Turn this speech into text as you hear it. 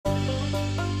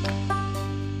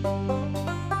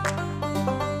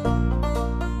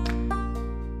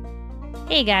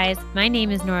Hey guys, my name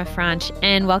is Nora Franch,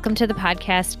 and welcome to the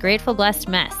podcast Grateful Blessed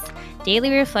Mess, daily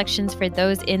reflections for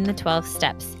those in the 12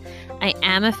 steps. I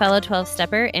am a fellow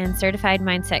 12-stepper and certified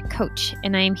mindset coach,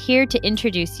 and I am here to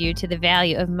introduce you to the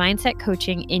value of mindset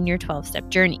coaching in your 12-step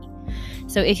journey.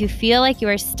 So if you feel like you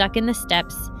are stuck in the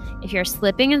steps, if you're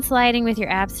slipping and sliding with your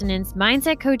abstinence,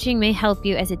 mindset coaching may help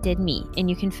you as it did me, and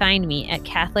you can find me at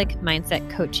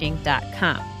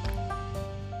CatholicMindsetCoaching.com.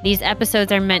 These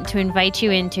episodes are meant to invite you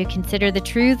in to consider the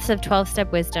truths of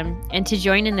 12-step wisdom and to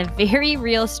join in the very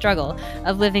real struggle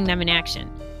of living them in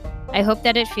action. I hope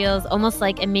that it feels almost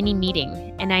like a mini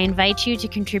meeting, and I invite you to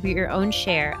contribute your own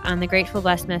share on the Grateful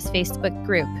Blessedness Facebook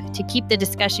group to keep the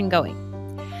discussion going.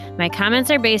 My comments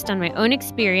are based on my own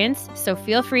experience, so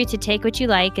feel free to take what you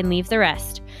like and leave the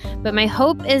rest. But my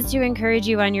hope is to encourage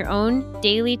you on your own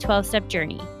daily 12-step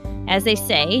journey. As they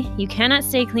say, you cannot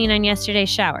stay clean on yesterday's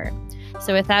shower.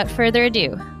 So without further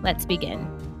ado, let's begin.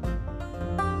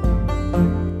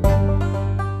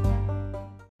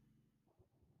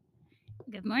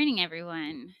 Good morning,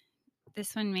 everyone.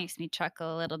 This one makes me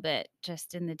chuckle a little bit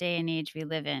just in the day and age we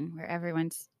live in, where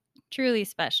everyone's truly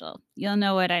special. You'll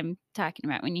know what I'm talking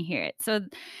about when you hear it. So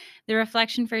the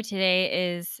reflection for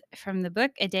today is from the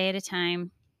book A Day at a Time,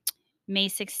 May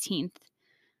 16th.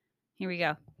 Here we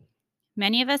go.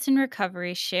 Many of us in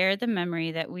recovery share the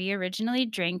memory that we originally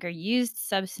drank or used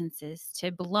substances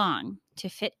to belong, to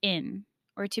fit in,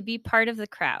 or to be part of the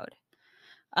crowd.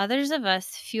 Others of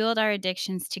us fueled our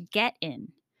addictions to get in,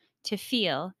 to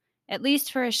feel, at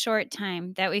least for a short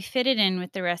time, that we fitted in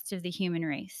with the rest of the human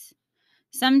race.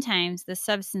 Sometimes the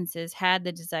substances had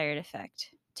the desired effect,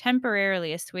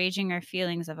 temporarily assuaging our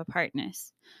feelings of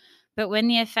apartness. But when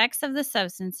the effects of the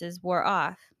substances wore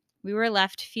off, we were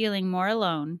left feeling more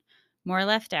alone, more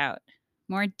left out,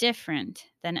 more different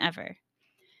than ever.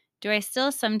 Do I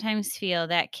still sometimes feel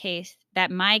that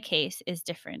my case is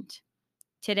different?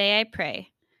 Today I pray,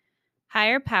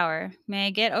 higher power, may I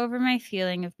get over my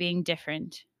feeling of being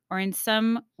different, or in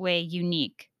some way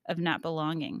unique, of not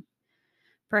belonging.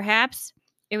 Perhaps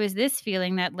it was this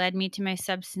feeling that led me to my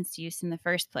substance use in the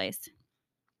first place.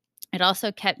 It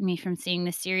also kept me from seeing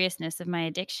the seriousness of my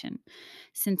addiction,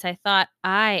 since I thought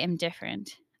I am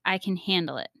different. I can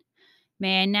handle it.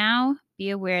 May I now be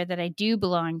aware that I do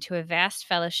belong to a vast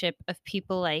fellowship of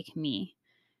people like me.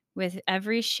 With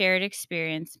every shared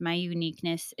experience, my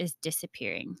uniqueness is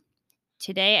disappearing.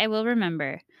 Today I will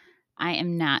remember I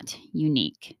am not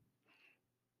unique.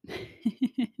 I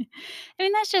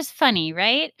mean, that's just funny,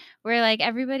 right? We're like,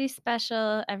 everybody's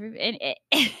special.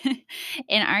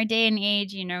 In our day and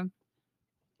age,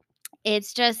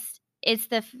 it's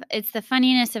the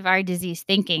funniness of our disease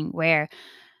thinking where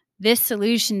this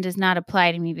solution does not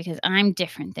apply to me because I'm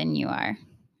different than you are.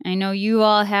 I know you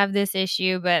all have this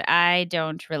issue, but I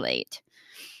don't relate.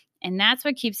 And that's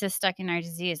what keeps us stuck in our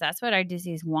disease. That's what our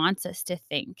disease wants us to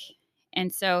think.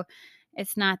 And so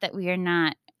it's not that we are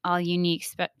not all unique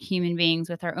human beings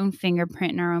with our own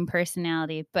fingerprint and our own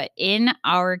personality, but in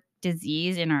our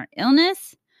disease, in our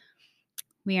illness,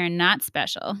 we are not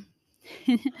special.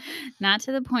 Not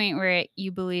to the point where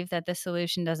you believe that the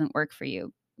solution doesn't work for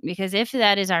you. Because if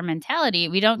that is our mentality,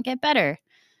 we don't get better.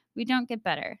 We don't get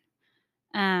better.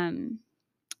 I've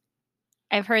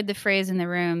heard the phrase in the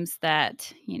rooms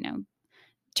that, to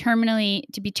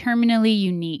be terminally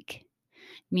unique,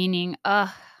 meaning,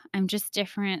 I'm just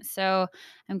different. So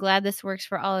I'm glad this works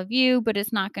for all of you, but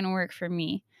it's not going to work for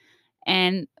me.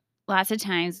 And lots of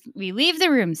times we leave the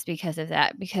rooms because of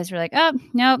that, because we're like, oh,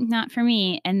 no, not for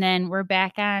me. And then we're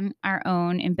back on our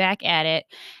own and back at it.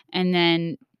 And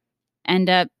then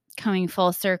end up coming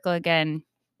full circle again,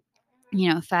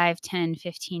 5, 10,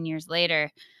 15 years later,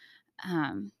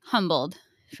 humbled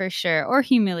for sure, or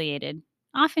humiliated,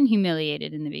 often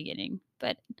humiliated in the beginning,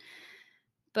 but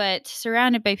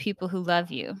surrounded by people who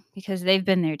love you because they've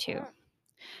been there too.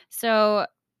 So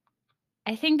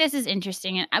I think this is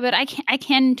interesting, but I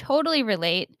can totally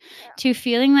relate to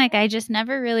feeling like I just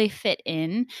never really fit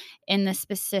in the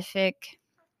specific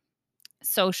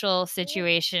social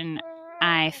situation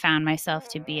I found myself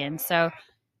to be in. So,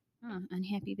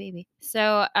 unhappy baby.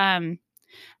 So, I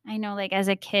know, like as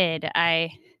a kid,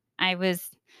 I was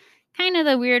kind of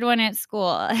the weird one at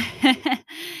school.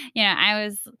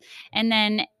 And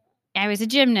then I was a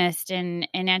gymnast, and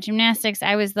at gymnastics,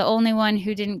 I was the only one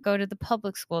who didn't go to the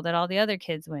public school that all the other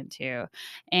kids went to.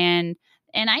 And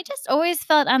I just always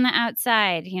felt on the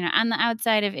outside, on the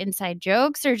outside of inside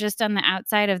jokes or just on the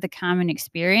outside of the common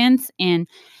experience. And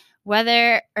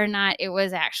whether or not it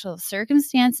was actual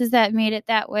circumstances that made it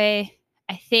that way,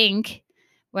 I think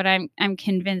what I'm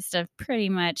convinced of pretty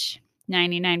much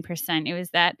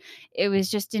 99%, it was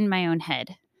just in my own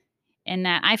head. And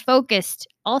that I focused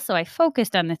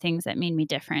on the things that made me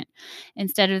different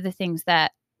instead of the things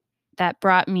that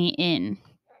brought me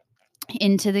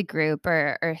into the group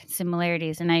or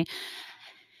similarities. And I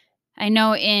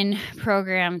know in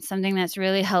programs, something that's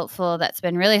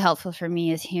been really helpful for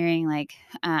me is hearing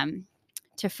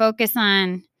to focus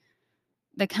on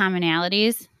the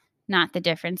commonalities, not the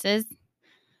differences,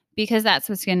 because that's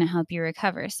what's going to help you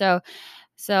recover. So,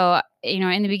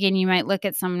 in the beginning, you might look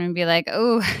at someone and be like,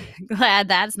 oh, glad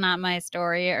that's not my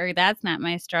story or that's not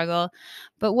my struggle.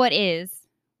 But what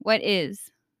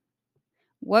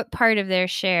part of their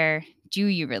share do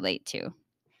you relate to?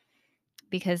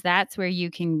 Because that's where you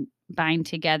can bind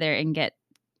together and get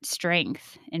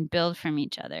strength and build from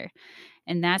each other.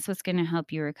 And that's what's going to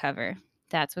help you recover.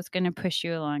 That's what's going to push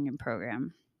you along in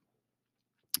program.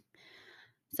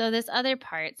 So this other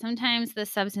part, sometimes the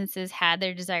substances had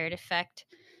their desired effect,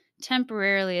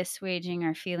 temporarily assuaging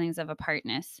our feelings of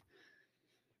apartness.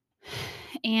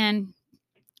 And,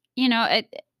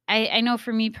 I know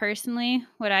for me personally,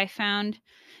 what I found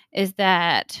is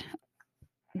that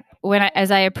as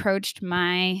I approached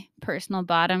my personal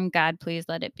bottom, God, please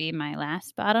let it be my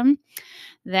last bottom,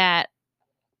 that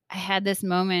I had this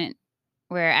moment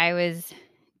where I was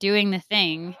doing the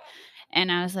thing and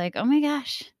I was like, oh my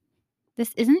gosh,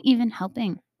 this isn't even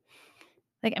helping.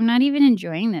 Like, I'm not even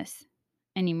enjoying this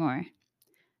anymore.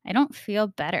 I don't feel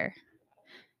better.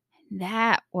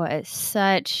 That was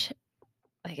such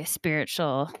like a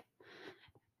spiritual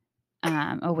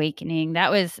awakening.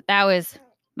 That was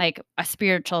like a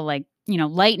spiritual,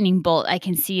 lightning bolt. I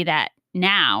can see that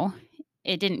now.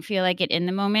 It didn't feel like it in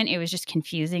the moment. It was just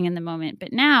confusing in the moment.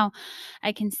 But now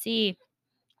I can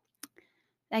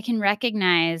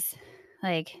recognize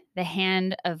like the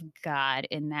hand of God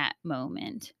in that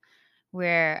moment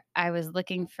where I was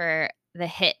looking for the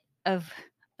hit of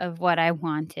what I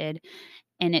wanted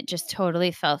and it just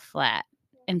totally fell flat.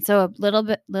 And so a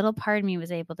little part of me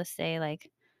was able to say like,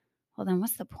 well, then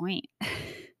what's the point?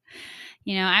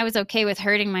 I was okay with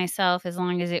hurting myself as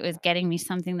long as it was getting me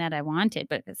something that I wanted,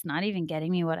 but if it's not even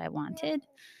getting me what I wanted,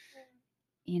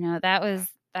 that was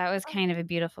kind of a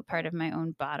beautiful part of my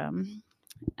own bottom.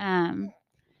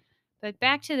 But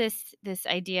back to this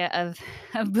idea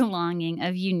of belonging,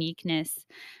 of uniqueness.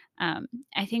 I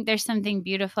think there's something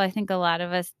beautiful. I think a lot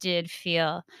of us did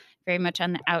feel very much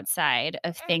on the outside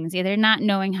of things, either not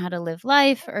knowing how to live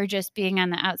life or just being on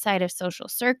the outside of social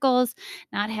circles,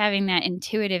 not having that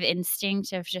intuitive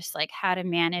instinct of just like how to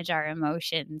manage our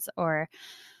emotions or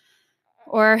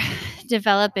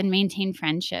develop and maintain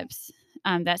friendships.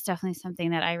 That's definitely something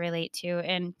that I relate to.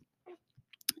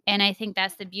 And I think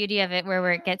that's the beauty of it, where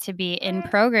we get to be in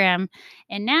program.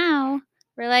 And now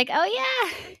we're like, oh, yeah,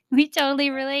 we totally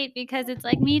relate because it's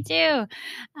like, me too.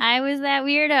 I was that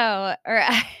weirdo, or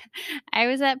I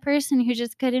was that person who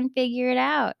just couldn't figure it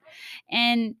out.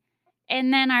 And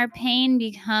then our pain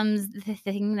becomes the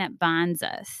thing that bonds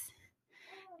us.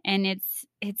 And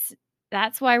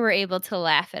that's why we're able to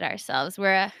laugh at ourselves.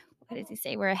 What does he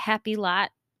say? We're a happy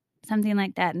lot, something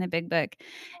like that in the big book.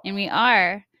 And we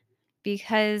are,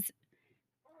 because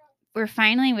we're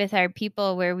finally with our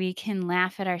people where we can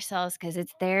laugh at ourselves because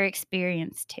it's their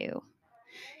experience too.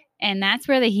 And that's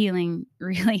where the healing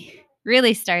really,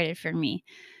 really started for me.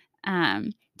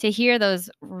 To hear those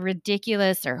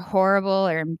ridiculous or horrible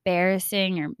or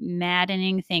embarrassing or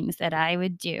maddening things that I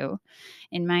would do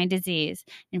in my disease,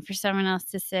 and for someone else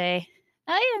to say,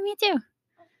 oh yeah, me too.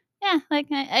 Yeah, like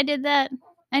I did that.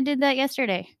 I did that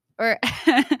yesterday. Or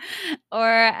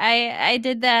I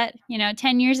did that,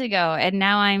 10 years ago, and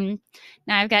now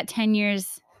I've got 10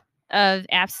 years of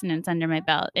abstinence under my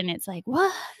belt, and it's like,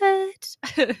 what?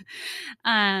 So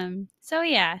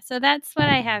that's what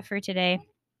I have for today.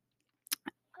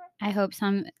 I hope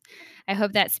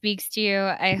that speaks to you.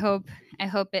 I hope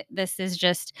this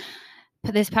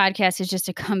podcast is just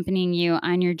accompanying you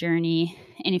on your journey.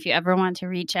 And if you ever want to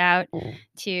reach out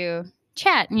to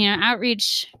chat,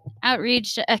 outreach,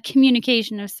 a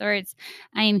communication of sorts,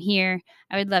 I am here.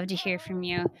 I would love to hear from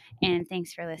you. And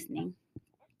thanks for listening.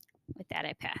 With that,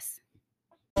 I pass.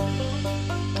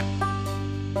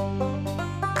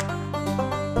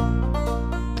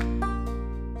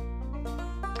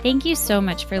 Thank you so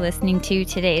much for listening to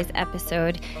today's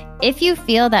episode. If you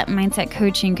feel that mindset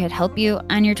coaching could help you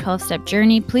on your 12-step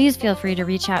journey, please feel free to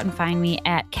reach out and find me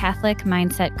at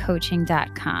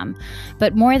catholicmindsetcoaching.com.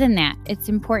 But more than that, it's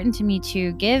important to me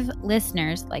to give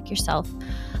listeners like yourself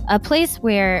a place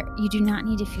where you do not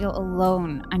need to feel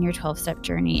alone on your 12-step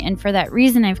journey. And for that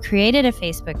reason, I've created a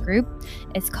Facebook group.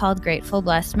 It's called Grateful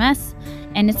Blessed Mess,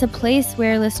 and it's a place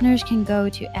where listeners can go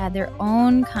to add their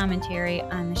own commentary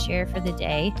on the share for the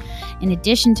day, in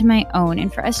addition to my own,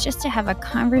 and for us just to have a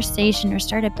conversation or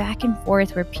start a back and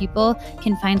forth where people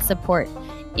can find support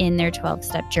in their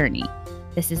 12-step journey.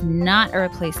 This is not a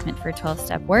replacement for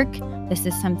 12-step work. This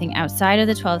is something outside of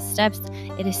the 12 steps.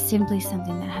 It is simply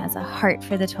something that has a heart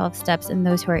for the 12 steps and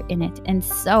those who are in it. And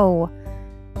so,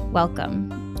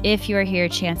 welcome. If you are here,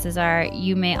 chances are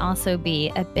you may also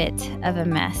be a bit of a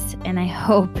mess. And I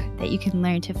hope that you can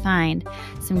learn to find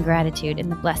some gratitude in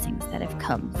the blessings that have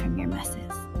come from your messes.